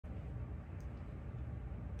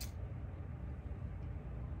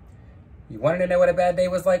You wanted to know what a bad day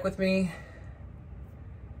was like with me?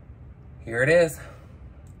 Here it is.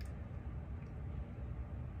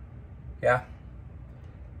 Yeah,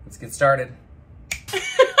 let's get started.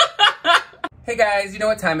 Hey guys, you know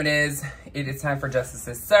what time it is. It is time for Justice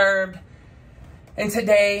is Served. And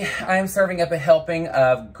today I'm serving up a helping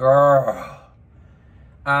of girl.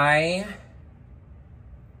 I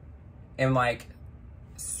am like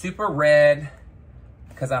super red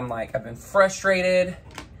because I've been frustrated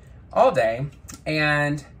all day.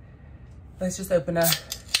 And let's just open a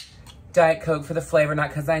Diet Coke for the flavor, not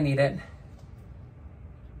because I need it.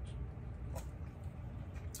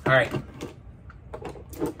 All right,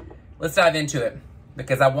 let's dive into it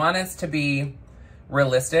because I want us to be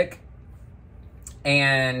realistic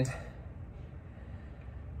and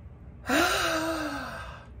I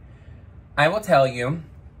will tell you,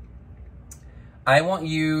 I want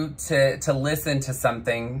you to listen to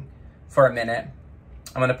something for a minute.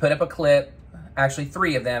 I'm gonna put up a clip, actually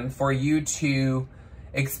 3 of them, for you to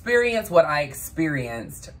experience what I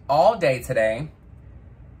experienced all day today.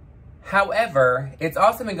 However, it's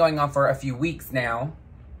also been going on for a few weeks now.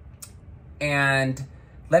 And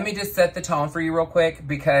let me just set the tone for you real quick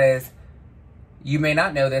because you may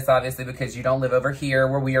not know this, obviously, because you don't live over here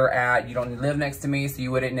where we are at. You don't live next to me, so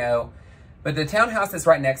you wouldn't know. But the townhouse that's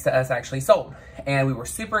right next to us actually sold. And we were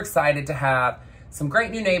super excited to have some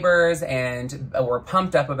great new neighbors and we're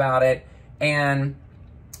pumped up about it. And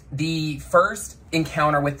the first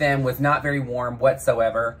encounter with them was not very warm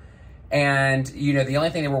whatsoever. And, you know, the only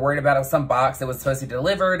thing they were worried about was some box that was supposed to be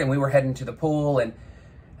delivered, and we were heading to the pool, and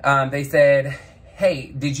they said,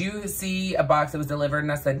 hey, did you see a box that was delivered?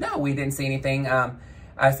 And I said, no, we didn't see anything.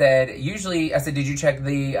 I said, did you check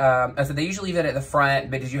the, I said, they usually leave it at the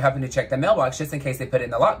front, but did you happen to check the mailbox just in case they put it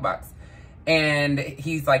in the lockbox? And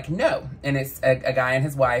he's like, no. And it's a guy and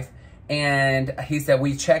his wife. And he said,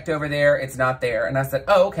 we checked over there, it's not there. And I said,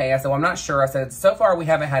 oh, okay. I said, well, I'm not sure. I said, so far we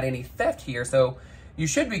haven't had any theft here, so you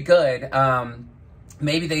should be good.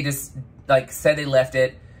 Maybe they just said they left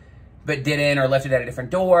it, but didn't, or left it at a different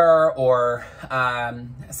door, or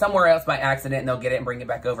somewhere else by accident, and they'll get it and bring it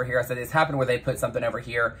back over here. I said, it's happened where they put something over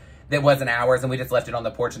here that wasn't ours, and we just left it on the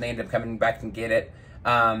porch, and they ended up coming back and get it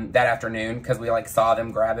that afternoon, because we saw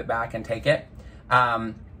them grab it back and take it.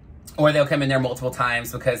 Or they'll come in there multiple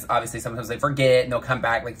times, because obviously sometimes they forget, and they'll come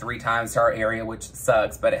back 3 times to our area, which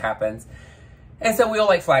sucks, but it happens. And so we'll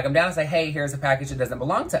flag them down and say, hey, here's a package that doesn't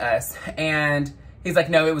belong to us. And he's like,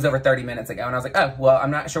 no, it was over 30 minutes ago. And I was like, oh, well,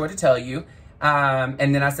 I'm not sure what to tell you.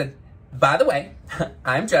 And then I said, by the way,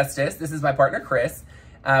 I'm Justice. This is my partner, Chris.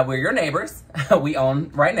 We're your neighbors. We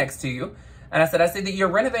own right next to you. And I said that you're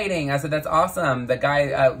renovating. I said, that's awesome. The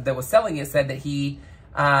guy that was selling it said that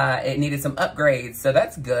it needed some upgrades. So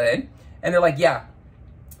that's good. And they're like, yeah,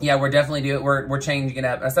 we're definitely doing it. We're changing it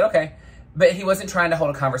up. And I said, okay. But he wasn't trying to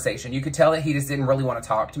hold a conversation. You could tell that he just didn't really want to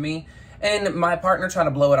talk to me. And my partner tried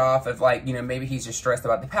to blow it off of maybe he's just stressed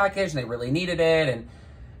about the package and they really needed it.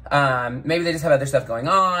 And maybe they just have other stuff going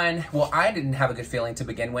on. Well, I didn't have a good feeling to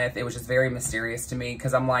begin with. It was just very mysterious to me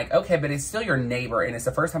because I'm like, okay, but it's still your neighbor and it's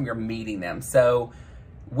the first time you're meeting them. So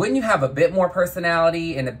wouldn't you have a bit more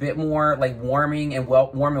personality and a bit more warm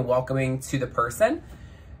and welcoming to the person?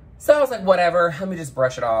 So I was like, whatever, let me just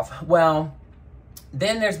brush it off. Well,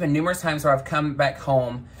 then there's been numerous times where I've come back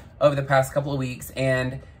home over the past couple of weeks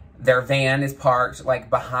and their van is parked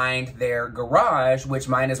behind their garage, which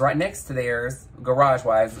mine is right next to theirs,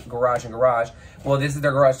 garage-wise, garage and garage. Well, this is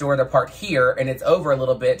their garage door. They're parked here and it's over a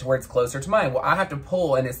little bit to where it's closer to mine. Well, I have to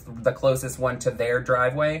pull and it's the closest one to their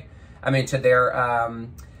driveway. I mean, to their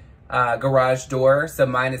garage door. So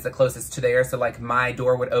mine is the closest to theirs. So my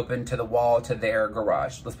door would open to the wall to their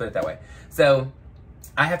garage. Let's put it that way. So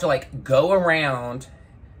I have to go around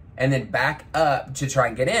and then back up to try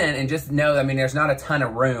and get in and just know, I mean, there's not a ton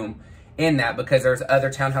of room in that because there's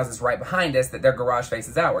other townhouses right behind us that their garage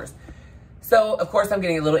faces ours. So of course I'm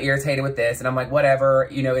getting a little irritated with this and I'm like, whatever,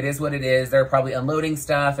 it is what it is. They're probably unloading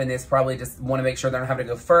stuff and it's probably just want to make sure they don't have to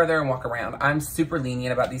go further and walk around. I'm super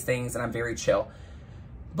lenient about these things and I'm very chill.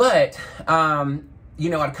 But,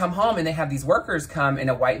 I'd come home and they have these workers come in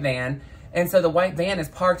a white van. And so the white van is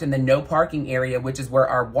parked in the no parking area, which is where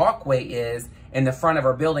our walkway is in the front of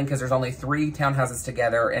our building because there's only 3 townhouses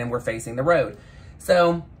together and we're facing the road.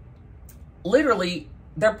 So literally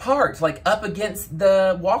they're parked up against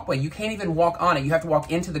the walkway. You can't even walk on it. You have to walk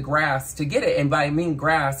into the grass to get it. And by I mean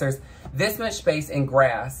grass, there's this much space in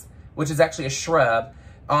grass, which is actually a shrub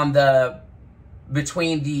on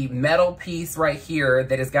between the metal piece right here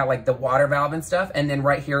that has got the water valve and stuff. And then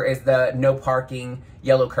right here is the no parking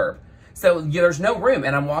yellow curb. So there's no room,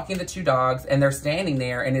 and I'm walking the 2 dogs, and they're standing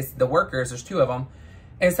there, and it's the workers, there's 2 of them,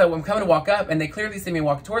 And so I'm coming to walk up and they clearly see me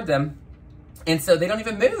walk toward them. And so they don't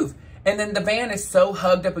even move. And then the van is so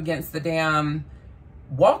hugged up against the damn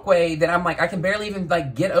walkway that I'm like, I can barely even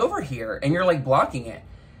like get over here. And you're like blocking it.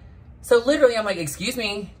 So literally I'm like, excuse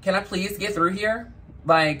me, can I please get through here?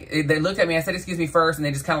 Like they looked at me, I said, excuse me first. And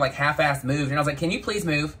they just kind of like half-assed moved. And I was like, can you please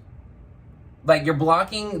move? Like you're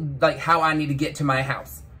blocking like how I need to get to my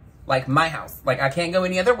house. Like my house. Like I can't go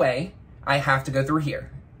any other way. I have to go through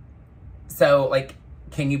here. So like,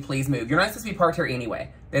 can you please move? You're not supposed to be parked here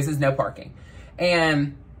anyway. This is no parking.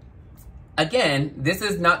 And again, this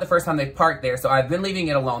is not the first time they've parked there, so I've been leaving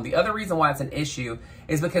it alone. The other reason why it's an issue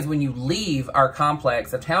is because when you leave our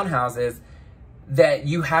complex of townhouses, that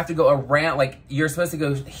you have to go around, like you're supposed to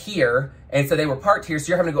go here, and so they were parked here, so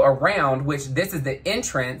you're having to go around, which this is the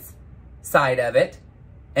entrance side of it,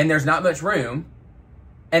 and there's not much room,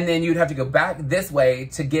 and then you'd have to go back this way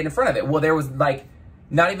to get in front of it. Well, there was like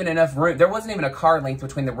not even enough room. There wasn't even a car length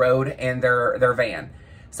between the road and their van.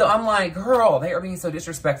 So I'm like, girl, they are being so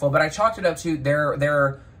disrespectful. But I chalked it up to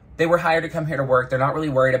they were hired to come here to work. They're not really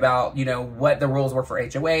worried about, you know, what the rules were for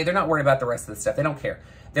HOA. They're not worried about the rest of the stuff. They don't care.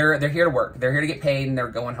 They're here to work. They're here to get paid and they're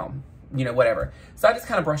going home, you know, whatever. So I just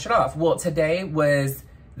kind of brushed it off. Well, today was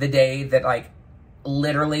the day that like,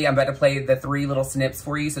 literally, I'm about to play the 3 little snips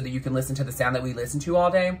for you so that you can listen to the sound that we listen to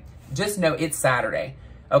all day. Just know it's Saturday.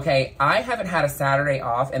 Okay, I haven't had a Saturday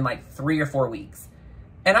off in like 3 or 4 weeks.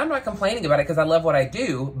 And I'm not complaining about it because I love what I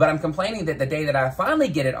do, but I'm complaining that the day that I finally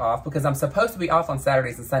get it off, because I'm supposed to be off on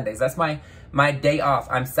Saturdays and Sundays. That's my day off.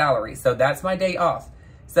 I'm salary, so that's my day off.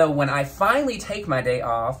 So when I finally take my day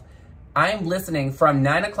off, I'm listening from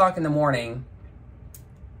 9 o'clock in the morning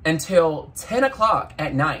until 10 o'clock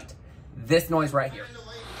at night. This noise right here.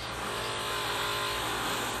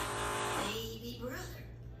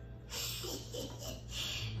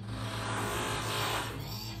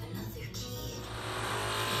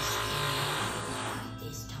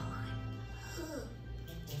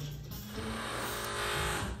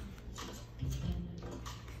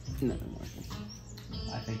 Nothing working.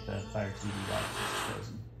 I think the Fire TV light is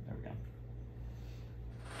frozen. There we go.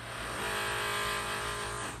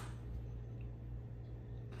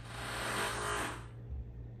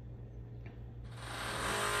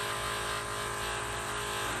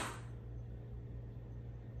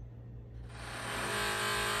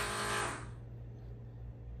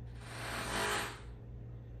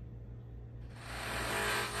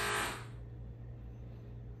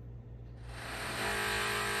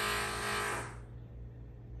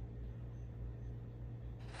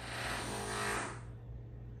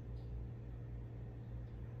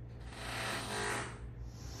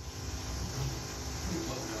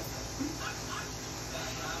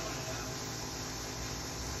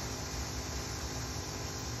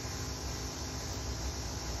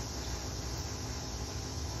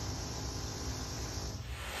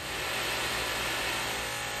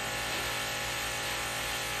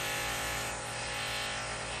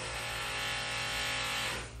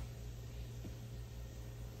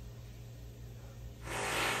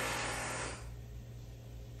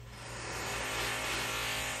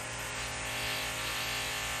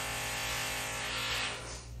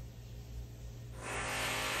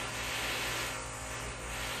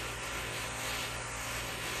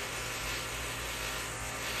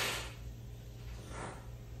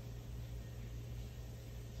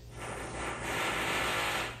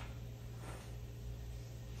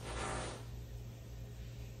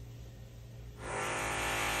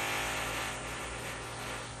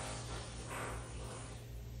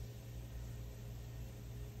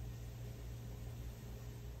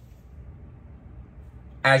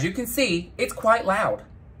 As you can see, it's quite loud.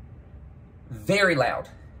 Very loud.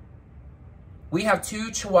 We have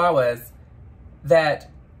 2 Chihuahuas that,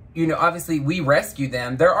 you know, obviously we rescue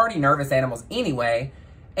them. They're already nervous animals anyway.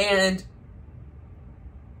 And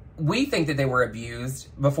we think that they were abused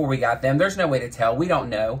before we got them. There's no way to tell. We don't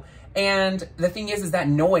know. And the thing is that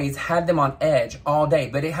noise had them on edge all day.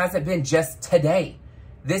 But it hasn't been just today.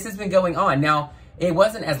 This has been going on. Now, it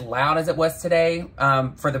wasn't as loud as it was today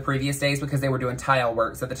for the previous days because they were doing tile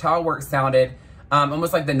work. So the tile work sounded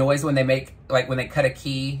almost like the noise when they make, like when they cut a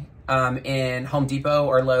key in Home Depot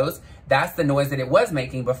or Lowe's. That's the noise that it was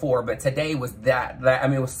making before. But today was that I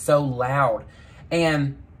mean, it was so loud.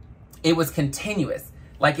 And it was continuous.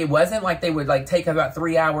 Like it wasn't like they would like take about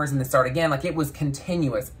 3 hours and then start again. Like it was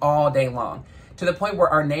continuous all day long. To the point where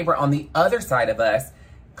our neighbor on the other side of us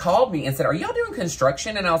called me and said, "Are y'all doing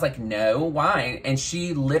construction?" And I was like, "No, why?" And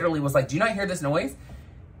she literally was like, "Do you not hear this noise?"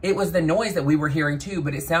 It was the noise that we were hearing too,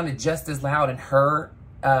 but it sounded just as loud in her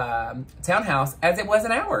townhouse as it was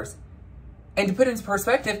in ours. And to put it into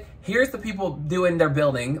perspective, here's the people doing their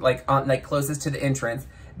building, like closest to the entrance,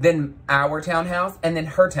 then our townhouse, and then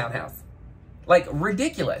her townhouse. Like,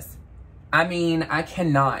 ridiculous. I mean, I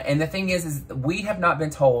cannot. And the thing is we have not been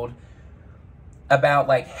told about,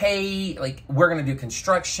 like, hey, like, we're going to do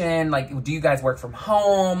construction. Like, do you guys work from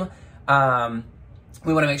home?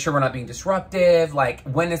 We want to make sure we're not being disruptive. Like,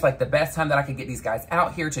 when is, like, the best time that I could get these guys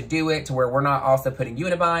out here to do it, to where we're not also putting you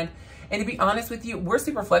in a bind? And to be honest with you, we're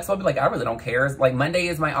super flexible. I'd be like, I really don't care. Like, Monday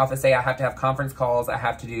is my office day. I have to have conference calls. I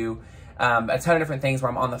have to do a ton of different things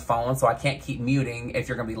where I'm on the phone, so I can't keep muting if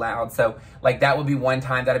you're going to be loud. So, like, that would be one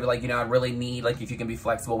time that I'd be like, you know, I really need, like, if you can be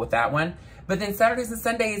flexible with that one. But then Saturdays and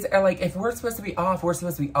Sundays are like, if we're supposed to be off, we're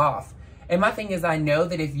supposed to be off. And my thing is, I know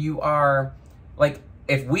that if you are, like,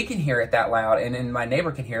 if we can hear it that loud and then my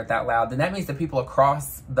neighbor can hear it that loud, then that means the people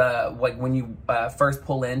across the, like, when you first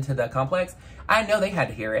pull into the complex, I know they had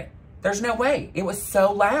to hear it. There's no way. It was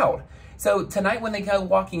so loud. So tonight when they go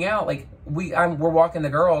walking out, like, we're walking the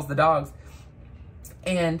girls, the dogs,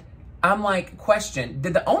 and I'm like, question,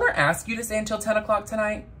 did the owner ask you to stay until 10 o'clock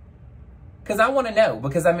tonight? Because I want to know,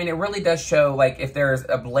 because I mean, it really does show, like, if there's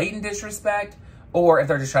a blatant disrespect or if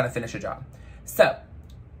they're just trying to finish a job. So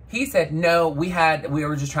he said, no, we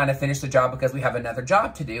were just trying to finish the job because we have another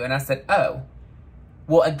job to do. And I said, oh,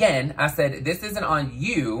 well, again, I said, this isn't on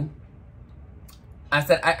you. I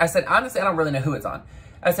said, honestly, I don't really know who it's on.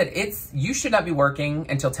 I said, you should not be working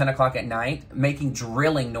until 10 o'clock at night, making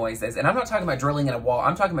drilling noises. And I'm not talking about drilling in a wall.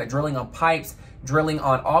 I'm talking about drilling on pipes, drilling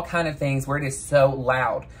on all kind of things where it is so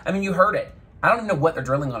loud. I mean, you heard it. I don't even know what they're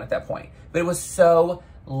drilling on at that point, but it was so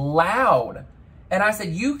loud. And I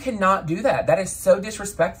said, you cannot do that. That is so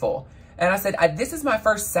disrespectful. And I said, this is my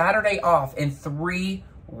first Saturday off in 3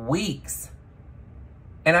 weeks.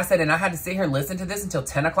 And I said, and I had to sit here and listen to this until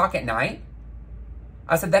 10 o'clock at night.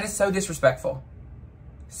 I said, that is so disrespectful.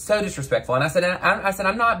 So disrespectful. And I said,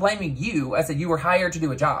 I'm not blaming you. I said, you were hired to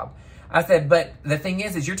do a job. I said, but the thing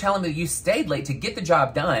is you're telling me that you stayed late to get the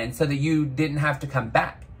job done so that you didn't have to come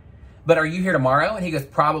back. But are you here tomorrow? And he goes,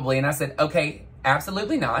 probably. And I said, okay,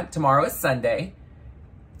 absolutely not. Tomorrow is Sunday.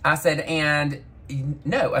 I said, and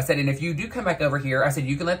no. I said, and if you do come back over here, I said,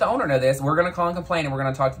 you can let the owner know this. We're going to call and complain, and we're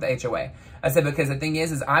going to talk to the HOA. I said, because the thing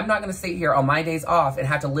is I'm not going to sit here on my days off and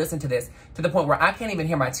have to listen to this to the point where I can't even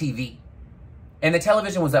hear my TV. And the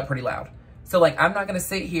television was up pretty loud. So, like, I'm not going to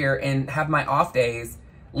sit here and have my off days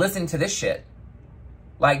listening to this shit.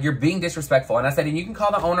 Like, you're being disrespectful. And I said, and you can call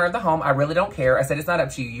the owner of the home. I really don't care. I said, it's not up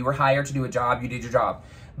to you. You were hired to do a job. You did your job.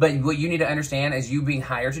 But what you need to understand is you being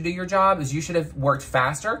hired to do your job is you should have worked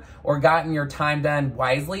faster or gotten your time done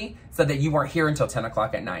wisely so that you weren't here until 10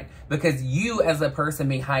 o'clock at night. Because you, as a person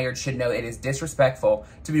being hired, should know it is disrespectful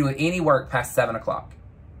to be doing any work past 7 o'clock.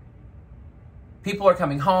 People are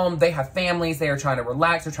coming home. They have families. They are trying to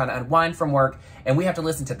relax. They're trying to unwind from work. And we have to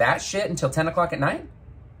listen to that shit until 10 o'clock at night?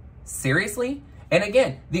 Seriously? And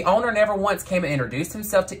again, the owner never once came and introduced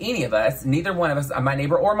himself to any of us, neither one of us, my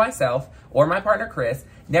neighbor or myself, or my partner Chris,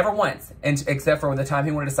 never once, except for the time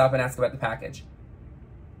he wanted to stop and ask about the package.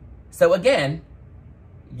 So again,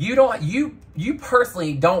 you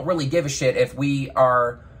personally don't really give a shit if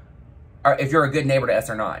if you're a good neighbor to us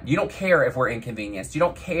or not. You don't care if we're inconvenienced. You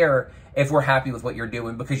don't care if we're happy with what you're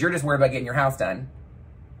doing because you're just worried about getting your house done.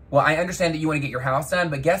 Well, I understand that you want to get your house done,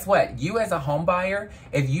 but guess what? You as a home buyer,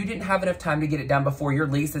 if you didn't have enough time to get it done before your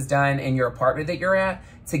lease is done in your apartment that you're at,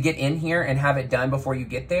 to get in here and have it done before you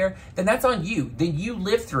get there, then that's on you. Then you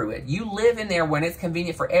live through it. You live in there when it's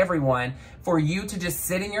convenient for everyone for you to just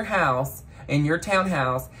sit in your house, in your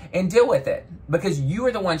townhouse, and deal with it because you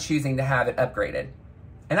are the one choosing to have it upgraded.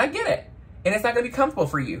 And I get it. And it's not going to be comfortable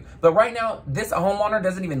for you. But right now, this homeowner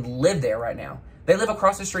doesn't even live there right now. They live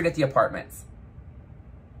across the street at the apartments.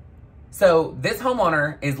 So this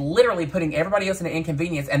homeowner is literally putting everybody else in an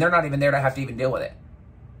inconvenience and they're not even there to have to even deal with it.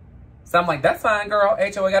 So I'm like, that's fine, girl.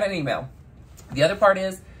 HOA got an email. The other part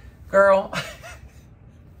is, girl,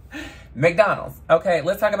 McDonald's. Okay,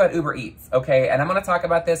 let's talk about Uber Eats. Okay, and I'm going to talk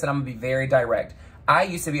about this and I'm going to be very direct. I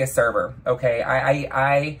used to be a server. Okay,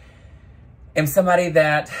 I am somebody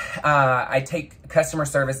that I take customer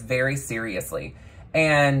service very seriously.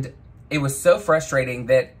 And it was so frustrating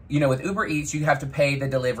that, you know, with Uber Eats, you have to pay the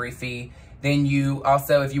delivery fee. Then you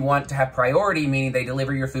also, if you want to have priority, meaning they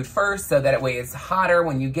deliver your food first so that way it's hotter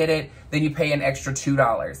when you get it, then you pay an extra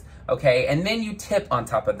 $2, okay? And then you tip on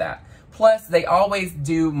top of that. Plus, they always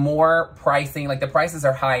do more pricing, like the prices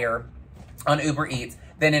are higher on Uber Eats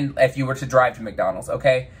than if you were to drive to McDonald's,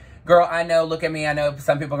 okay? Girl, I know, look at me, I know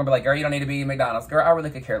some people are gonna be like, girl, you don't need to be at McDonald's. Girl, I really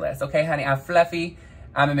could care less, okay, honey? I'm fluffy,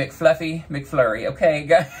 I'm a McFluffy McFlurry,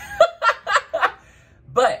 okay?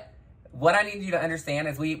 But what I need you to understand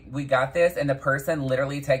is we got this, and the person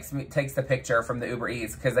literally takes the picture from the Uber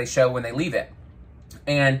Eats because they show when they leave it.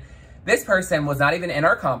 And this person was not even in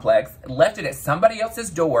our complex, left it at somebody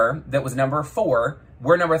else's door that was number 4.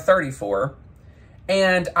 We're number 34.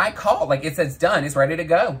 And I called, like, it says done, it's ready to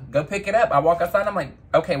go. Go pick it up. I walk outside, I'm like,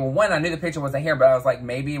 okay, well, one, I knew the picture wasn't here, but I was like,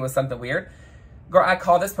 maybe it was something weird. Girl, I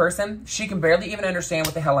call this person, she can barely even understand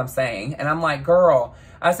what the hell I'm saying. And I'm like, girl,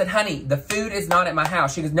 I said, honey, the food is not at my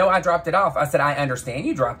house. She goes, no, I dropped it off. I said, I understand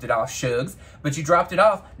you dropped it off, Shugs, but you dropped it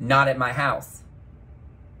off not at my house.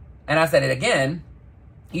 And I said it again.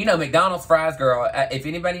 You know, McDonald's fries, girl, if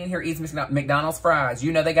anybody in here eats McDonald's fries,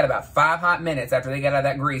 you know they got about 5 hot minutes after they get out of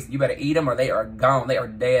that grease. You better eat them or they are gone. They are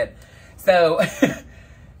dead. So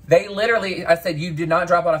they literally, I said, you did not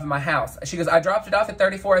drop it off at my house. She goes, I dropped it off at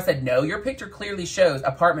 34. I said, no, your picture clearly shows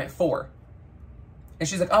apartment 4. And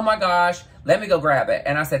she's like, oh my gosh, let me go grab it.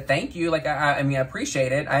 And I said, thank you. Like, I mean, I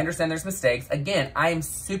appreciate it. I understand there's mistakes. Again, I am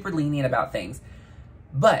super lenient about things.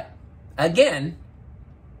 But again,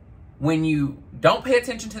 when you don't pay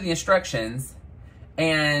attention to the instructions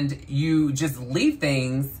and you just leave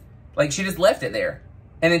things, like she just left it there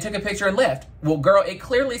and then took a picture and left. Well, girl, it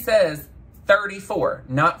clearly says 34,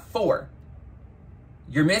 not 4.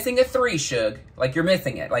 You're missing a 3, Shug. Like, you're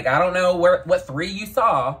missing it. Like, I don't know what 3 you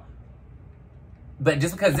saw, but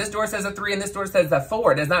just because this door says a 3 and this door says a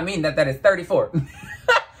 4 does not mean that that is 34.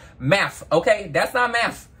 Math, okay? That's not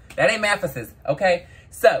math. That ain't mathysis, okay?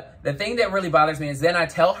 So the thing that really bothers me is then I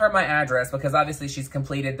tell her my address because obviously she's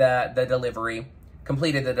completed the delivery,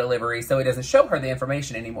 so it doesn't show her the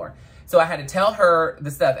information anymore. So I had to tell her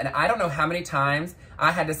the stuff, and I don't know how many times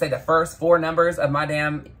I had to say the first 4 numbers of my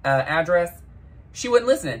damn address. She wouldn't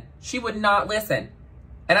listen. She would not listen.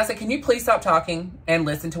 And I said, can you please stop talking and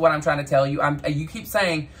listen to what I'm trying to tell you? You keep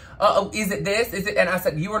saying, oh, is it this? Is it? And I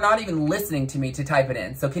said, you are not even listening to me to type it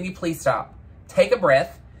in. So can you please stop? Take a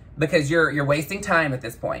breath. Because you're wasting time at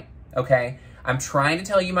this point, okay? I'm trying to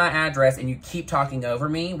tell you my address and you keep talking over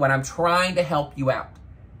me when I'm trying to help you out.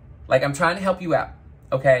 Like, I'm trying to help you out,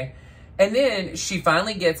 okay? And then she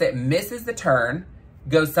finally gets it, misses the turn,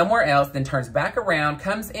 goes somewhere else, then turns back around,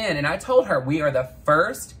 comes in, and I told her we are the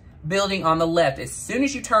first building on the left. As soon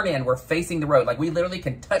as you turn in, we're facing the road. Like, we literally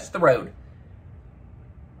can touch the road.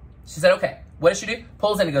 She said, okay. What does she do?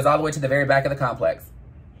 Pulls in and goes all the way to the very back of the complex.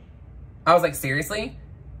 I was like, seriously?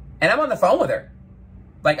 And I'm on the phone with her.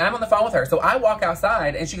 Like, I'm on the phone with her. So I walk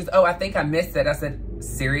outside and she goes, oh, I think I missed it. I said,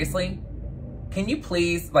 seriously? Can you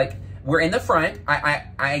please, like, we're in the front.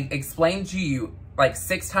 I explained to you like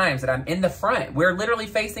 6 times that I'm in the front. We're literally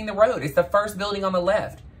facing the road. It's the first building on the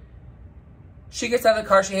left. She gets out of the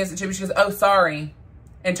car. She hands it to me. She goes, oh, sorry.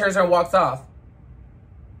 And turns around and walks off.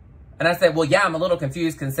 And I said, well, yeah, I'm a little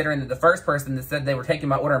confused considering that the first person that said they were taking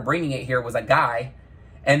my order and bringing it here was a guy.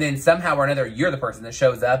 And then somehow or another, you're the person that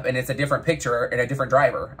shows up and it's a different picture and a different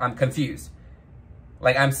driver. I'm confused.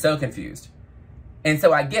 Like, I'm so confused. And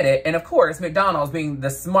so I get it. And of course, McDonald's, being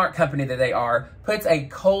the smart company that they are, puts a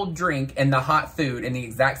cold drink and the hot food in the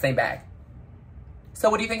exact same bag.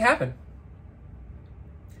 So what do you think happened?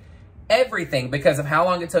 Everything, because of how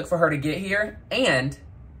long it took for her to get here, and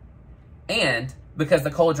because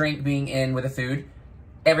the cold drink being in with the food,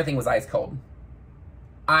 everything was ice cold.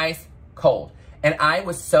 Ice cold. And I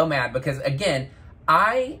was so mad because, again,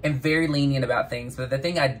 I am very lenient about things, but the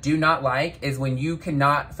thing I do not like is when you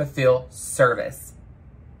cannot fulfill service.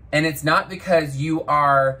 And it's not because you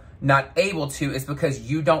are not able to, it's because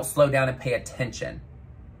you don't slow down and pay attention.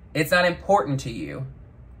 It's not important to you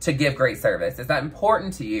to give great service. It's not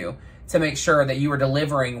important to you to make sure that you are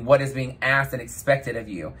delivering what is being asked and expected of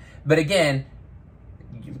you. But again,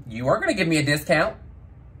 you weren't going to give me a discount.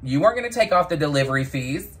 You weren't going to take off the delivery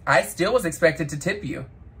fees. I still was expected to tip you.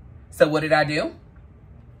 So what did I do?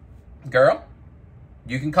 Girl,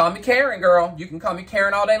 you can call me Karen, girl. You can call me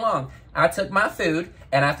Karen all day long. I took my food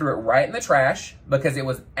and I threw it right in the trash because it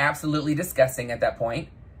was absolutely disgusting at that point.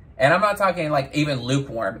 And I'm not talking like even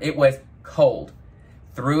lukewarm. It was cold.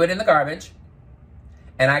 Threw it in the garbage.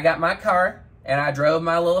 And I got my car and I drove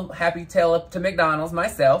my little happy tail up to McDonald's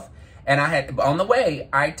myself. And I had, on the way,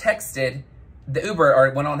 I texted the Uber,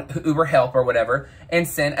 or went on Uber Help or whatever, and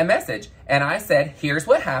sent a message. And I said, here's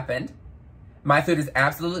what happened. My food is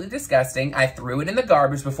absolutely disgusting. I threw it in the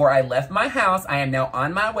garbage before I left my house. I am now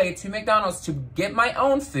on my way to McDonald's to get my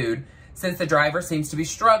own food since the driver seems to be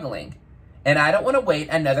struggling. And I don't want to wait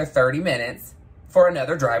another 30 minutes for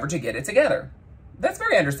another driver to get it together. That's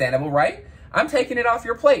very understandable, right? I'm taking it off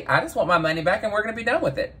your plate. I just want my money back and we're going to be done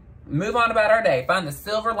with it. Move on about our day. Find the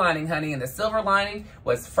silver lining, honey. And the silver lining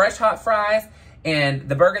was fresh hot fries And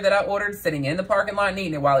the burger that I ordered, sitting in the parking lot and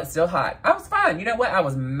eating it while it's still hot. I was fine. You know what? I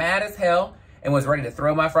was mad as hell and was ready to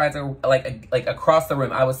throw my fries like across the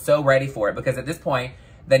room. I was so ready for it because at this point,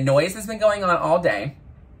 the noise has been going on all day.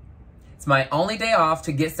 It's my only day off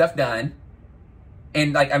to get stuff done.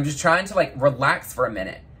 And like, I'm just trying to like relax for a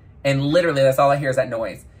minute. And literally that's all I hear is that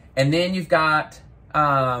noise. And then you've got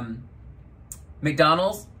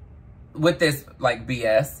McDonald's with this like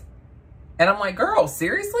BS. And I'm like, girl,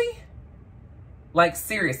 seriously? Like,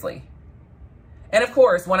 seriously. And of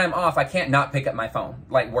course, when I'm off, I can't not pick up my phone,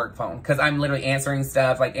 like work phone, because I'm literally answering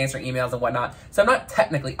stuff, like answering emails and whatnot. So I'm not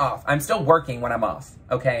technically off. I'm still working when I'm off,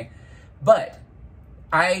 okay? But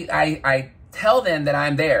I tell them that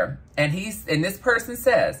I'm there, and this person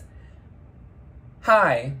says,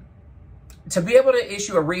 hi, to be able to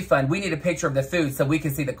issue a refund, we need a picture of the food so we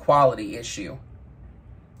can see the quality issue.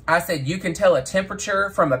 I said, you can tell a temperature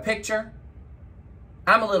from a picture?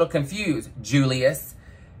 I'm a little confused, Julius.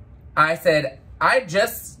 I said, I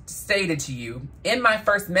just stated to you in my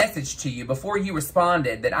first message to you before you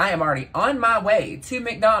responded that I am already on my way to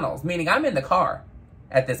McDonald's, meaning I'm in the car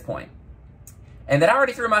at this point. And that I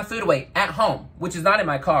already threw my food away at home, which is not in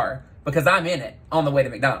my car because I'm in it on the way to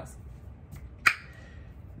McDonald's.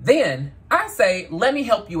 Then I say, let me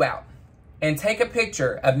help you out and take a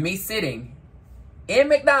picture of me sitting in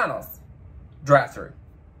McDonald's drive-thru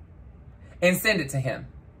and send it to him.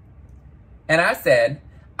 And I said,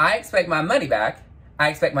 I expect my money back, I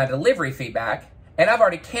expect my delivery fee back, and I've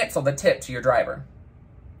already canceled the tip to your driver.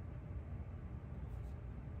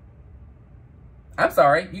 I'm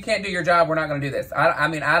sorry, you can't do your job, we're not gonna do this. I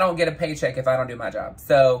mean, I don't get a paycheck if I don't do my job.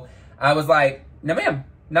 So I was like, no ma'am,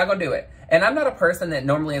 not gonna do it. And I'm not a person that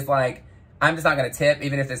normally is like, I'm just not gonna tip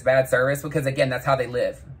even if it's bad service, because again, that's how they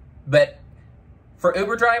live. But for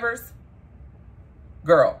Uber drivers,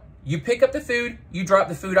 girl, you pick up the food, you drop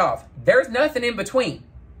the food off. There's nothing in between.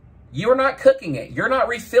 You're not cooking it. You're not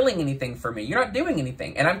refilling anything for me. You're not doing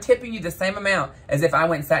anything. And I'm tipping you the same amount as if I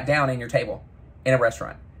went and sat down in your table in a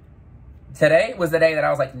restaurant. Today was the day that I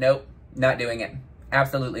was like, nope, not doing it.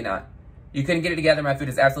 Absolutely not. You couldn't get it together. My food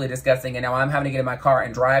is absolutely disgusting. And now I'm having to get in my car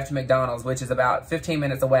and drive to McDonald's, which is about 15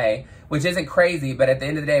 minutes away, which isn't crazy. But at the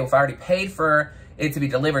end of the day, if I already paid for it to be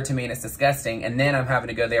delivered to me and it's disgusting, and then I'm having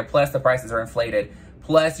to go there, plus the prices are inflated,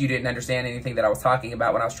 plus you didn't understand anything that I was talking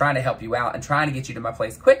about when I was trying to help you out and trying to get you to my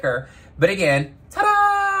place quicker. But again,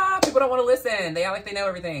 ta-da! People don't want to listen. They act like they know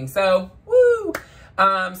everything. So, woo!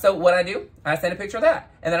 So what I do, I send a picture of that.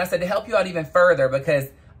 And then I said to help you out even further, because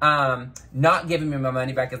not giving me my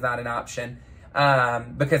money back is not an option.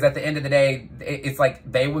 Because at the end of the day, it's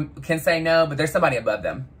like they can say no, but there's somebody above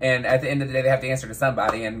them. And at the end of the day, they have to answer to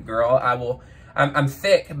somebody. And girl, I'm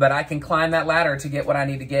thick, but I can climb that ladder to get what I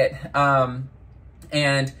need to get.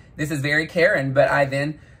 And this is very Karen, but I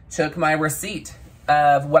then took my receipt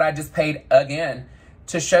of what I just paid again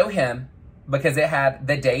to show him, because it had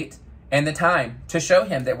the date and the time, to show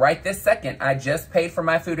him that right this second, I just paid for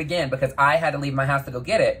my food again because I had to leave my house to go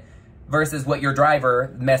get it, versus what your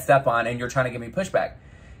driver messed up on and you're trying to give me pushback.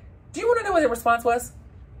 Do you want to know what the response was?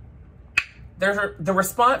 The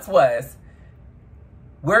response was,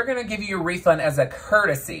 we're going to give you a refund as a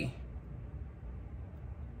courtesy,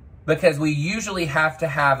 because we usually have to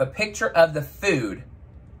have a picture of the food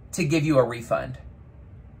to give you a refund.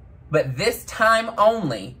 But this time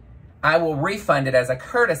only, I will refund it as a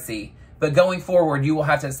courtesy, but going forward, you will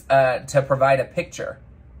have to provide a picture.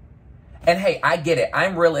 And hey, I get it.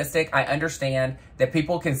 I'm realistic. I understand that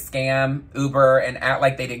people can scam Uber and act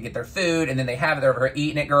like they didn't get their food, and then they have it, they're over here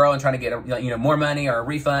eating it, girl, and trying to get more money or a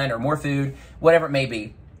refund or more food, whatever it may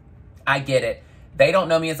be. I get it. They don't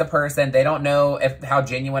know me as a person. They don't know how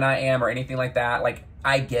genuine I am or anything like that. Like,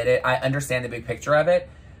 I get it. I understand the big picture of it.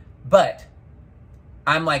 But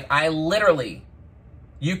I'm like, I literally,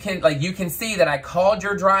 you can see that I called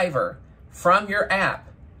your driver from your app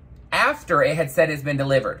after it had said it's been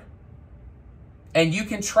delivered. And you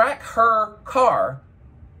can track her car,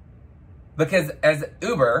 because as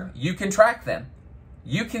Uber, you can track them.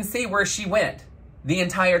 You can see where she went the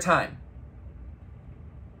entire time.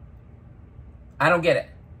 I don't get it.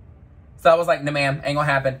 So I was like, no ma'am, ain't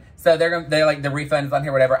gonna happen. So they're like, the refund's on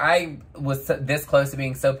here, whatever. I was this close to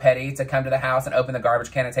being so petty to come to the house and open the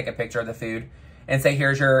garbage can and take a picture of the food and say,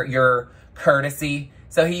 here's your courtesy.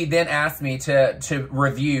 So he then asked me to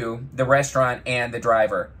review the restaurant and the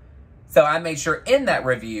driver. So I made sure in that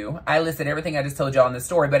review, I listed everything I just told y'all in the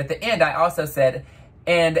story. But at the end, I also said,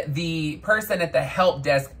 and the person at the help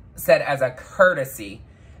desk said as a courtesy,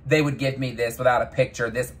 they would give me this without a picture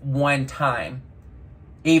this one time,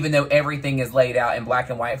 even though everything is laid out in black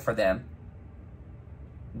and white for them.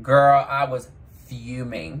 Girl, I was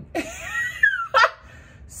fuming.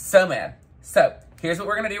 So mad. So here's what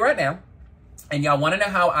we're gonna do right now. And y'all wanna know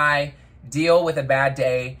how I deal with a bad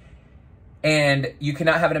day, and you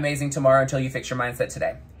cannot have an amazing tomorrow until you fix your mindset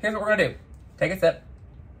today. Here's what we're gonna do. Take a sip.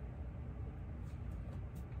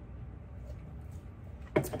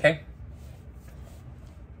 Okay.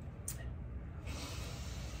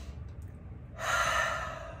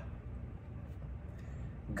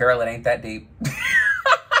 Girl, it ain't that deep.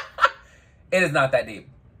 It is not that deep.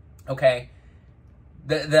 Okay.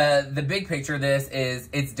 The big picture of this is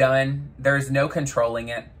it's done. There's no controlling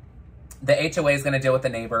it. The HOA is going to deal with the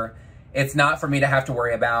neighbor. It's not for me to have to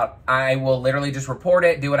worry about. I will literally just report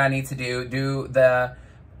it, do what I need to do the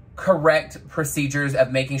correct procedures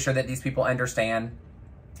of making sure that these people understand.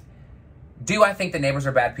 Do I think the neighbors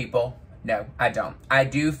are bad people? No, I don't. I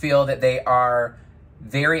do feel that they are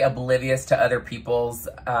very oblivious to other people's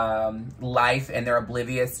life, and they're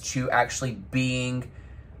oblivious to actually being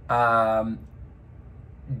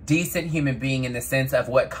decent human being in the sense of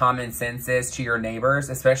what common sense is to your neighbors,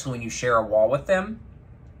 especially when you share a wall with them.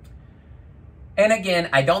 And again,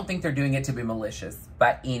 I don't think they're doing it to be malicious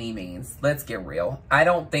by any means. Let's get real. I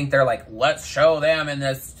don't think they're like, let's show them in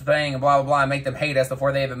this thing and blah, blah, blah, and make them hate us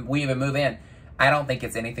before we even move in. I don't think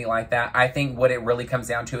it's anything like that. I think what it really comes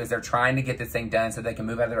down to is they're trying to get this thing done so they can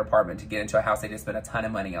move out of their apartment to get into a house they just spent a ton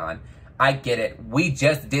of money on. I get it. We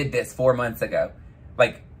just did this 4 months ago.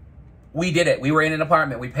 Like, we did it. We were in an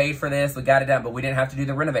apartment. We paid for this. We got it done, but we didn't have to do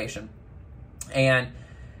the renovation. And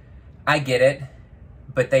I get it,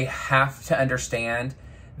 but they have to understand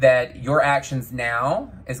that your actions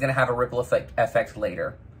now is going to have a ripple effect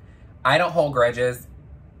later. I don't hold grudges.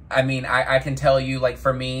 I mean, I can tell you, like,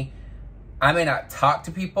 for me, I may not talk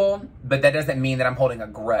to people, but that doesn't mean that I'm holding a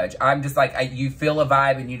grudge. I'm just like, you feel a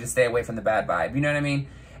vibe and you just stay away from the bad vibe. You know what I mean?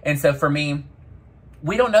 And so for me,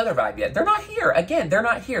 we don't know their vibe yet. They're not here. Again, they're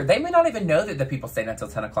not here. They may not even know that the people stayed until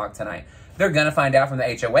 10 o'clock tonight. They're going to find out from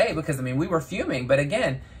the HOA because, I mean, we were fuming. But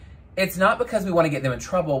again, it's not because we want to get them in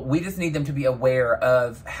trouble. We just need them to be aware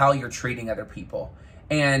of how you're treating other people.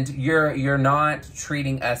 And you're not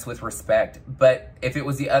treating us with respect. But if it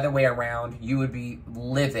was the other way around, you would be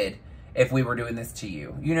livid if we were doing this to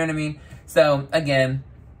you. You know what I mean? So again,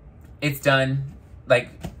 it's done. Like,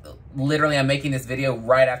 literally, I'm making this video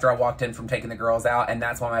right after I walked in from taking the girls out, and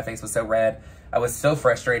that's why my face was so red. I was so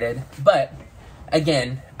frustrated. But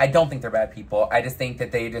again, I don't think they're bad people. I just think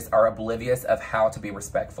that they just are oblivious of how to be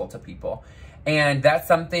respectful to people. And that's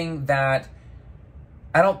something that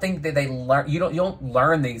I don't think that they learn. You don't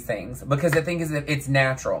learn these things, because the thing is that it's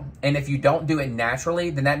natural. And if you don't do it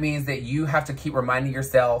naturally, then that means that you have to keep reminding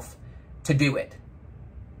yourself to do it.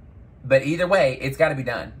 But either way, it's got to be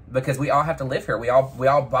done, because we all have to live here. We all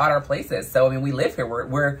bought our places. So, I mean, we live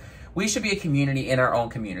here. We should be a community in our own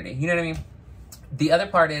community. You know what I mean? The other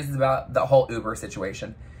part is about the whole Uber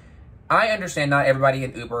situation. I understand not everybody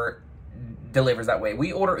in Uber delivers that way.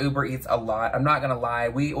 We order Uber Eats a lot. I'm not going to lie.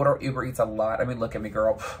 We order Uber Eats a lot. I mean, look at me,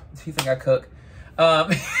 girl. Do you think I cook?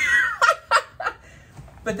 But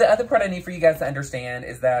the other part I need for you guys to understand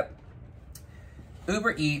is that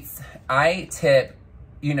Uber Eats, I tip,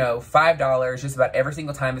 you know, $5 just about every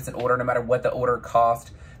single time it's an order, no matter what the order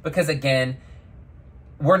cost. Because again,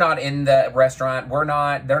 we're not in the restaurant.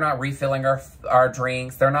 They're not refilling our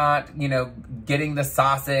drinks. They're not, you know, getting the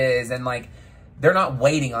sauces, and like, they're not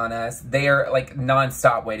waiting on us. They are like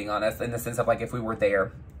nonstop waiting on us, in the sense of like, if we were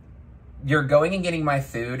there. You're going and getting my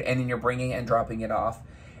food, and then you're bringing it and dropping it off.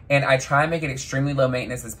 And I try and make it extremely low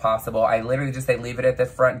maintenance as possible. I literally just say, leave it at the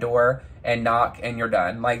front door and knock, and you're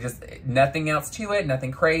done. Like, just nothing else to it,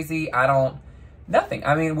 nothing crazy. Nothing.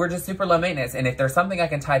 I mean, we're just super low maintenance. And if there's something I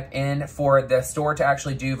can type in for the store to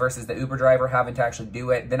actually do versus the Uber driver having to actually do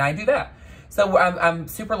it, then I do that. So I'm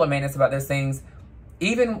super low maintenance about those things.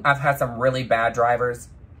 Even I've had some really bad drivers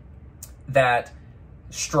that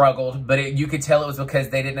struggled, but you could tell it was because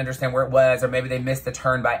they didn't understand where it was, or maybe they missed the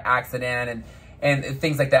turn by accident and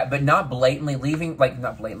things like that. But not blatantly leaving, like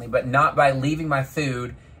not blatantly, but not by leaving my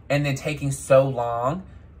food and then taking so long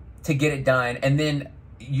to get it done. And then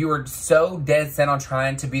you were so dead set on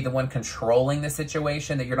trying to be the one controlling the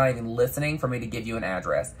situation that you're not even listening for me to give you an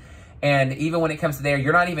address. And even when it comes to there,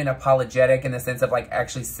 you're not even apologetic in the sense of like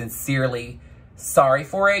actually sincerely sorry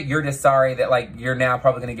for it. You're just sorry that like you're now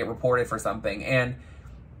probably going to get reported for something. And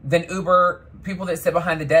then Uber, people that sit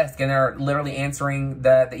behind the desk and are literally answering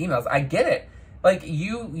the emails. I get it. Like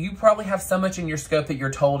you probably have so much in your scope that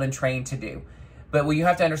you're told and trained to do. But what you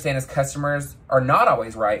have to understand is customers are not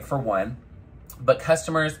always right, for one. But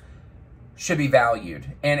customers should be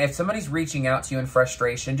valued. And if somebody's reaching out to you in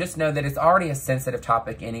frustration, just know that it's already a sensitive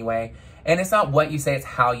topic anyway. And it's not what you say, it's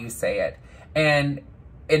how you say it. And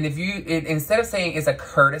and if you, instead of saying it's a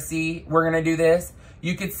courtesy, we're going to do this,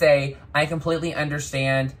 you could say, I completely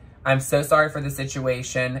understand. I'm so sorry for the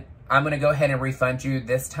situation. I'm going to go ahead and refund you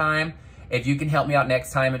this time. If you can help me out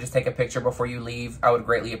next time and just take a picture before you leave, I would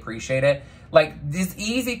greatly appreciate it. Like, these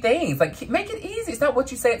easy things. Like, make it easy. It's not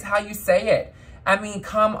what you say, it's how you say it. I mean,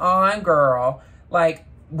 come on, girl. Like,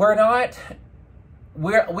 we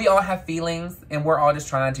all have feelings, and we're all just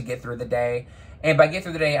trying to get through the day. And by get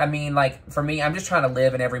through the day, I mean, like, for me, I'm just trying to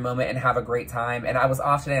live in every moment and have a great time. And I was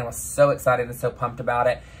off today, and I was so excited and so pumped about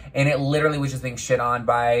it. And it literally was just being shit on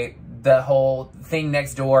by the whole thing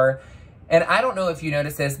next door. And I don't know if you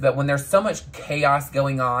notice this, but when there's so much chaos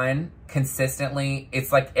going on consistently,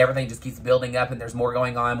 it's like everything just keeps building up and there's more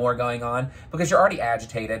going on because you're already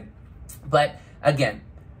agitated. But again,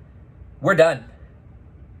 we're done.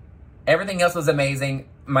 Everything else was amazing.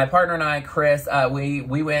 My partner and I, Chris, we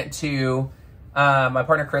went to, my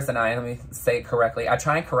partner Chris and I, let me say it correctly. I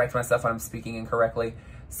try and correct myself when I'm speaking incorrectly.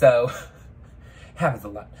 So, happens a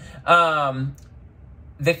lot.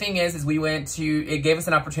 The thing is we went to, it gave us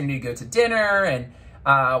an opportunity to go to dinner,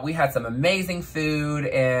 and we had some amazing food,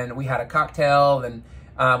 and we had a cocktail, and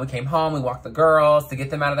we came home, we walked the girls to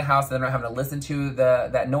get them out of the house, so they're not having to listen to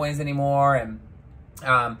that noise anymore. And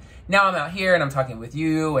now I'm out here and I'm talking with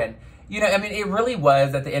you, and you know, I mean, it really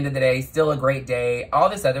was, at the end of the day, still a great day. All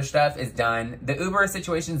this other stuff is done. The Uber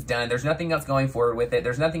situation's done. There's nothing else going forward with it.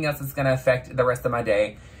 There's nothing else that's going to affect the rest of my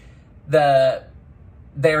day.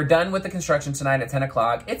 They're done with the construction tonight at 10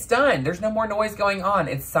 o'clock. It's done. There's no more noise going on.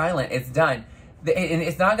 It's silent. It's done. And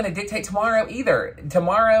it's not going to dictate tomorrow either.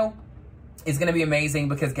 Tomorrow is going to be amazing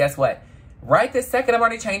because guess what? Right this second, I'm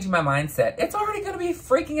already changing my mindset. It's already going to be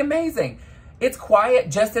freaking amazing. It's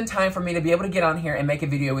quiet just in time for me to be able to get on here and make a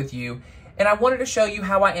video with you. And I wanted to show you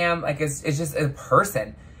how I am, like, it's just a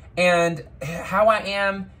person. And how I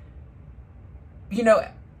am, you know,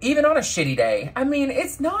 even on a shitty day. I mean,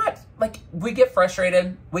 it's not, like, we get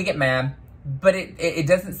frustrated, we get mad, but it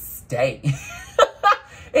doesn't stay.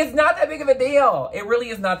 It's not that big of a deal. It really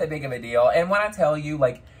is not that big of a deal. And when I tell you,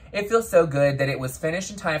 like, it feels so good that it was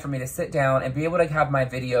finished in time for me to sit down and be able to have my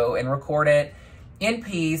video and record it in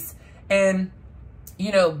peace and,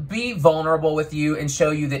 you know, be vulnerable with you and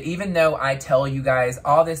show you that even though I tell you guys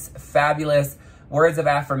all this fabulous words of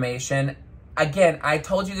affirmation, again, I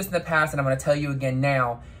told you this in the past and I'm going to tell you again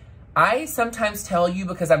now. I sometimes tell you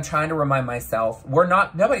because I'm trying to remind myself,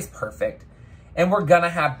 nobody's perfect. And we're going to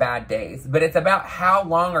have bad days. But it's about how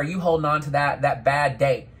long are you holding on to that bad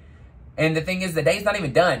day. And the thing is, the day's not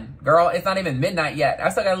even done. Girl, it's not even midnight yet. I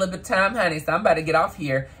still got a little bit of time, honey. So I'm about to get off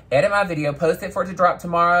here, edit my video, post it for it to drop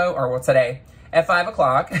tomorrow, or well, today, at 5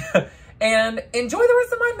 o'clock. And enjoy the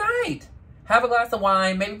rest of my night. Have a glass of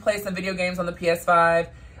wine, maybe play some video games on the PS5.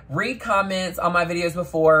 Read comments on my videos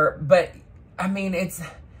before. But, I mean, it's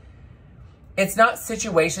not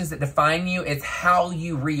situations that define you. It's how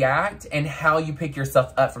you react and how you pick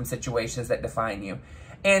yourself up from situations that define you.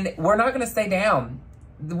 And we're not going to stay down.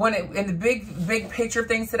 In the big picture of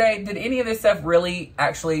things today, did any of this stuff really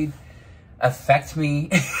actually affect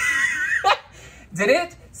me? Did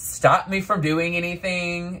it stop me from doing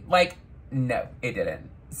anything? Like, no, it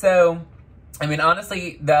didn't. So, I mean,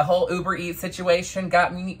 honestly, the whole Uber Eats situation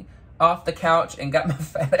got me off the couch and got my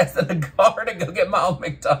fat ass in the car to go get my own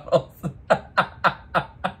McDonald's.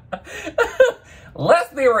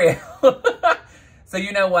 Let's be real. So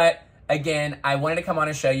you know what? Again, I wanted to come on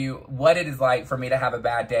and show you what it is like for me to have a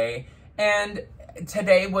bad day. And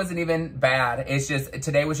today wasn't even bad. It's just,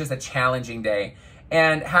 today was just a challenging day.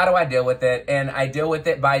 And how do I deal with it? And I deal with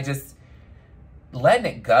it by just letting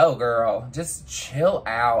it go, girl. Just chill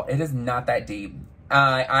out. It is not that deep.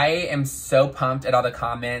 I am so pumped at all the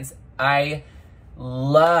comments. I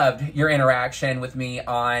loved your interaction with me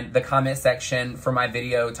on the comment section for my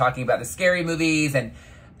video talking about the scary movies, and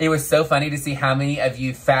it was so funny to see how many of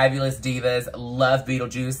you fabulous divas love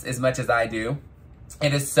Beetlejuice as much as I do.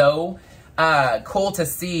 It is so cool to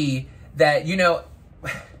see that, you know,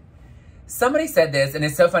 somebody said this, and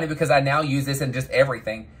it's so funny because I now use this in just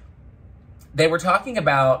everything. They were talking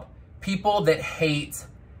about people that hate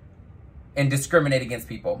and discriminate against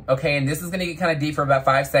people, okay? And this is gonna get kind of deep for about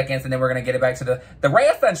 5 seconds, and then we're gonna get it back to the ray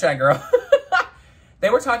of sunshine, girl. They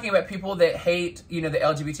were talking about people that hate, you know, the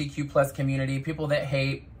LGBTQ plus community, people that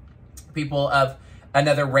hate people of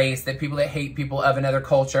another race, that people that hate people of another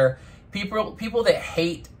culture, people that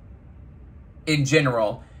hate in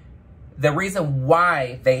general. The reason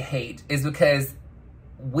why they hate is because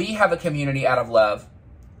we have a community out of love,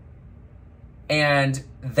 and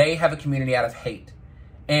they have a community out of hate.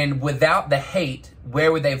 And without the hate,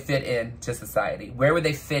 where would they fit into society? Where would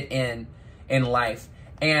they fit in life?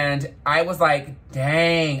 And I was like,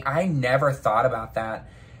 dang, I never thought about that.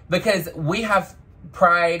 Because we have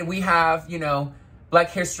Pride, we have, you know,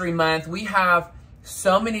 Black History Month, we have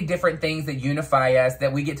so many different things that unify us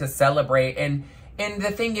that we get to celebrate. And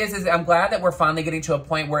the thing is I'm glad that we're finally getting to a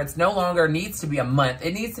point where it's no longer needs to be a month.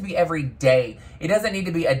 It needs to be every day. It doesn't need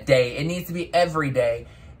to be a day. It needs to be every day.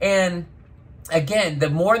 And again, the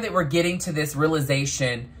more that we're getting to this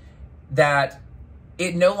realization that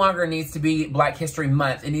it no longer needs to be Black History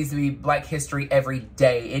Month. It needs to be Black History every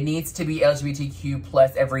day. It needs to be LGBTQ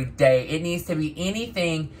plus every day. It needs to be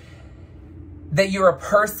anything that you're a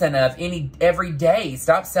person of every day.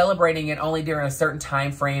 Stop celebrating it only during a certain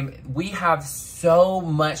time frame. We have so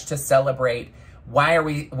much to celebrate. Why are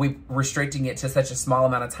we restricting it to such a small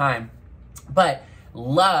amount of time? But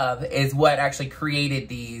love is what actually created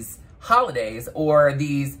these holidays or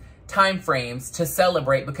these time frames to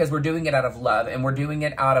celebrate, because we're doing it out of love and we're doing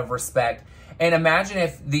it out of respect. And imagine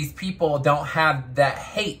if these people don't have that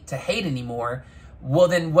hate to hate anymore. Well,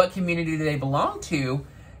 then what community do they belong to?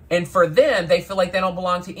 And for them, they feel like they don't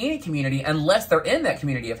belong to any community unless they're in that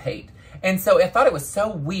community of hate. And so I thought it was so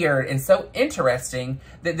weird and so interesting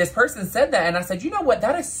that this person said that. And I said, you know what?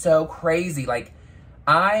 That is so crazy. Like,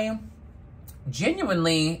 I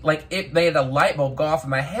genuinely, like, it made a light bulb go off in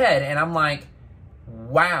my head. And I'm like,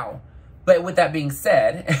 wow. But with that being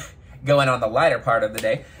said, going on the lighter part of the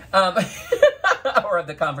day, or of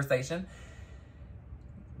the conversation,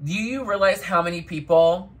 do you realize how many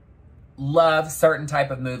people love certain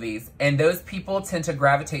type of movies? And those people tend to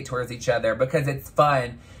gravitate towards each other because it's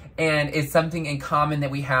fun and it's something in common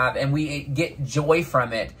that we have and we get joy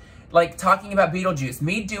from it. Like talking about Beetlejuice,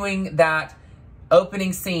 me doing that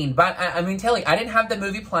opening scene. But I mean, Taylor, I didn't have the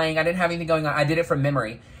movie playing. I didn't have anything going on. I did it from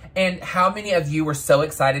memory. And how many of you were so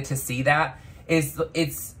excited to see that?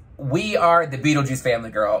 We are the Beetlejuice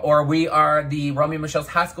family, girl. Or we are the Romeo and Michelle's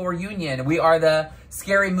high school reunion. We are the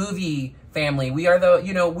Scary Movie family. We are the,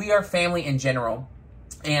 you know, we are family in general.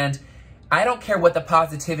 And I don't care what the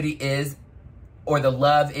positivity is or the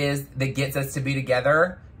love is that gets us to be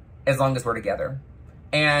together, as long as we're together.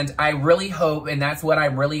 And I really hope, and that's what I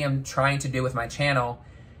really am trying to do with my channel,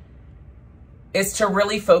 is to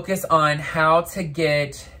really focus on how to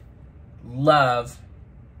get love.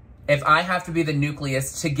 If I have to be the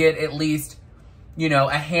nucleus to get at least, you know,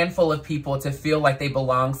 a handful of people to feel like they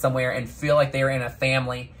belong somewhere and feel like they're in a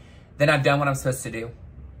family, then I've done what I'm supposed to do.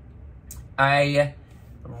 I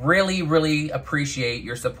really, really appreciate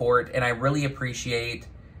your support, and I really appreciate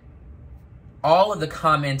all of the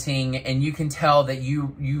commenting, and you can tell that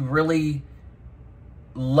you really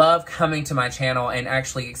love coming to my channel and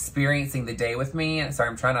actually experiencing the day with me. Sorry,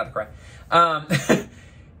 I'm trying not to cry.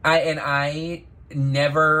 I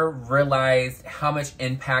never realized how much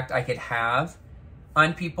impact I could have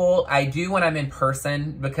on people. I do when I'm in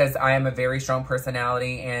person, because I am a very strong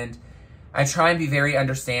personality and I try and be very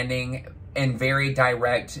understanding and very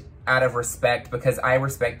direct out of respect, because I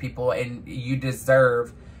respect people and you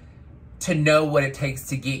deserve to know what it takes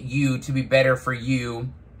to get you to be better for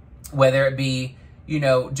you, whether it be, you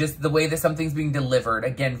know, just the way that something's being delivered,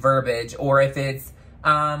 again, verbiage, or if it's,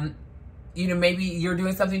 you know, maybe you're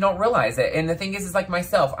doing something, don't realize it. And the thing is like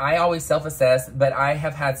myself, I always self-assess, but I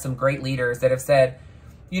have had some great leaders that have said,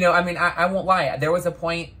 you know, I mean, I won't lie. There was a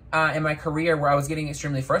point in my career where I was getting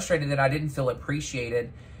extremely frustrated that I didn't feel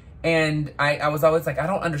appreciated. And I was always like, I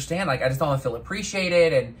don't understand. Like, I just don't feel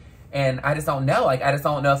appreciated. And I just don't know. Like, I just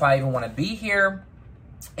don't know if I even want to be here.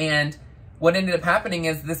 And what ended up happening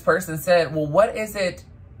is this person said, well, what is it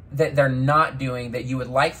that they're not doing that you would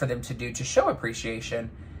like for them to do to show appreciation?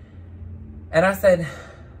 And I said,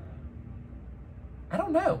 I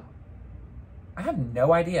don't know. I have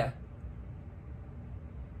no idea.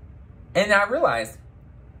 And I realized,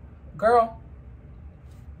 girl,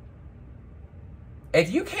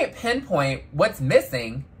 if you can't pinpoint what's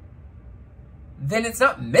missing, then it's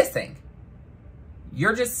not missing.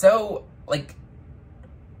 You're just so, like,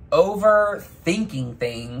 overthinking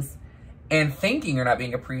things and thinking you're not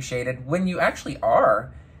being appreciated when you actually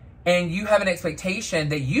are. And you have an expectation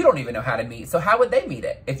that you don't even know how to meet. So how would they meet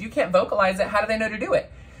it? If you can't vocalize it, how do they know to do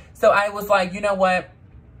it? So I was like, you know what?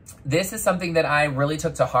 This is something that I really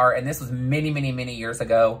took to heart. And this was many, many, many years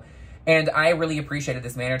ago. And I really appreciated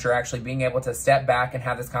this manager actually being able to step back and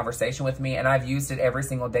have this conversation with me. And I've used it every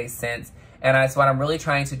single day since. And that's what I'm really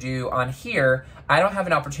trying to do on here. I don't have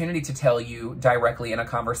an opportunity to tell you directly in a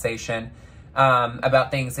conversation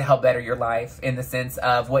about things to help better your life in the sense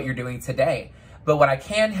of what you're doing today. But what I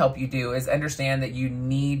can help you do is understand that you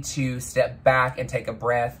need to step back and take a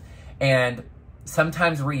breath. And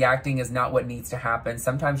sometimes reacting is not what needs to happen.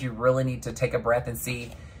 Sometimes you really need to take a breath and see,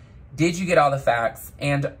 Did you get all the facts?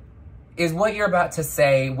 And is what you're about to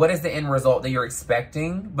say, what is the end result that you're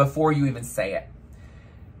expecting before you even say it?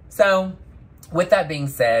 So with that being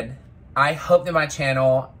said, I hope that my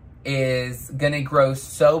channel is going to grow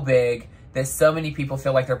so big that so many people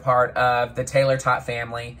feel like they're part of the Taylor-tot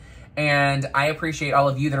family. And I appreciate all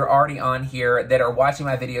of you that are already on here, that are watching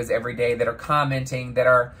my videos every day, that are commenting, that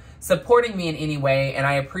are supporting me in any way. And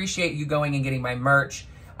I appreciate you going and getting my merch.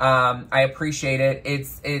 I appreciate it.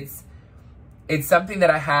 It's something that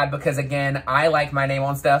I had because, again, I like my name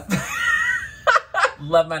on stuff.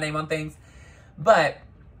 Love my name on things. But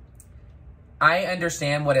I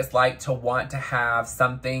understand what it's like to want to have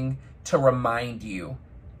something to remind you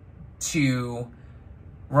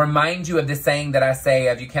of the saying that I say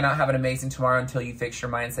of, you cannot have an amazing tomorrow until you fix your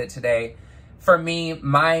mindset today. For me,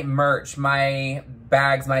 my merch, my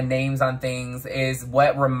bags, my names on things is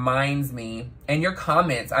what reminds me, and your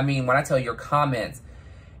comments, I mean, when I tell you your comments,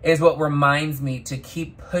 is what reminds me to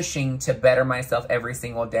keep pushing to better myself every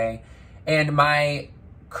single day. And my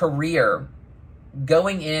career,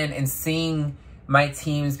 going in and seeing my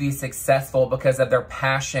teams be successful because of their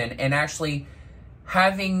passion and actually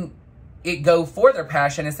having it go for their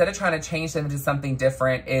passion instead of trying to change them into something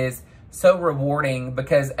different is so rewarding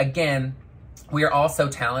because, again, we are all so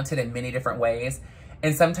talented in many different ways.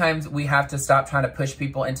 And sometimes we have to stop trying to push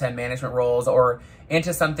people into management roles or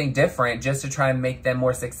into something different just to try and make them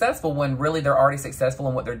more successful when really they're already successful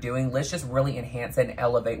in what they're doing. Let's just really enhance and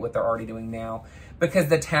elevate what they're already doing now because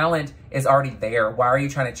the talent is already there. Why are you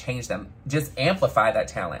trying to change them? Just amplify that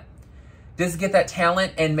talent. Just get that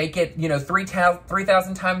talent and make it,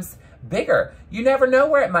 3,000 times bigger. You never know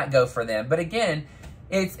where it might go for them. But again,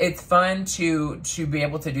 it's fun to be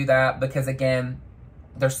able to do that because, again,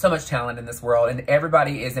 there's so much talent in this world and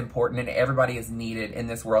everybody is important and everybody is needed in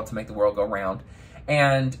this world to make the world go round.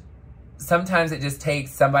 And sometimes it just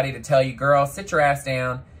takes somebody to tell you, girl, sit your ass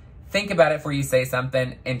down, think about it before you say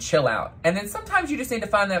something and chill out. And then sometimes you just need to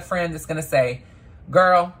find that friend that's going to say,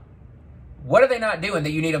 girl, what are they not doing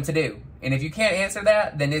that you need them to do? And if you can't answer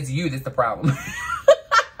that, then it's you that's the problem.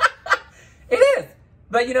 It is.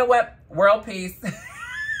 But you know what? World peace.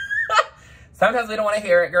 Sometimes we don't want to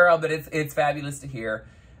hear it, girl, but it's fabulous to hear.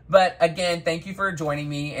 But again, thank you for joining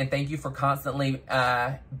me and thank you for constantly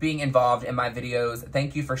being involved in my videos.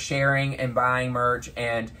 Thank you for sharing and buying merch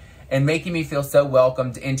and making me feel so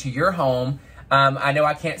welcomed into your home. I know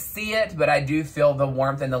I can't see it, but I do feel the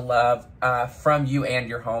warmth and the love from you and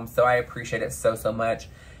your home. So I appreciate it so, so much.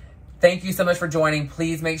 Thank you so much for joining.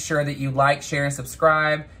 Please make sure that you like, share, and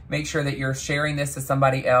subscribe. Make sure that you're sharing this to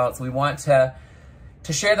somebody else. We want to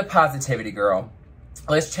share the positivity, girl.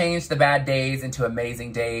 Let's change the bad days into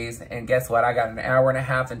amazing days. And guess what? I got an hour and a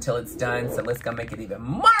half until it's done. So let's go make it even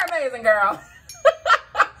more amazing, girl.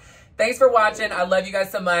 Thanks for watching. I love you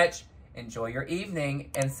guys so much. Enjoy your evening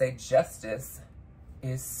and say justice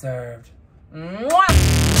is served.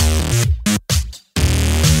 Mwah!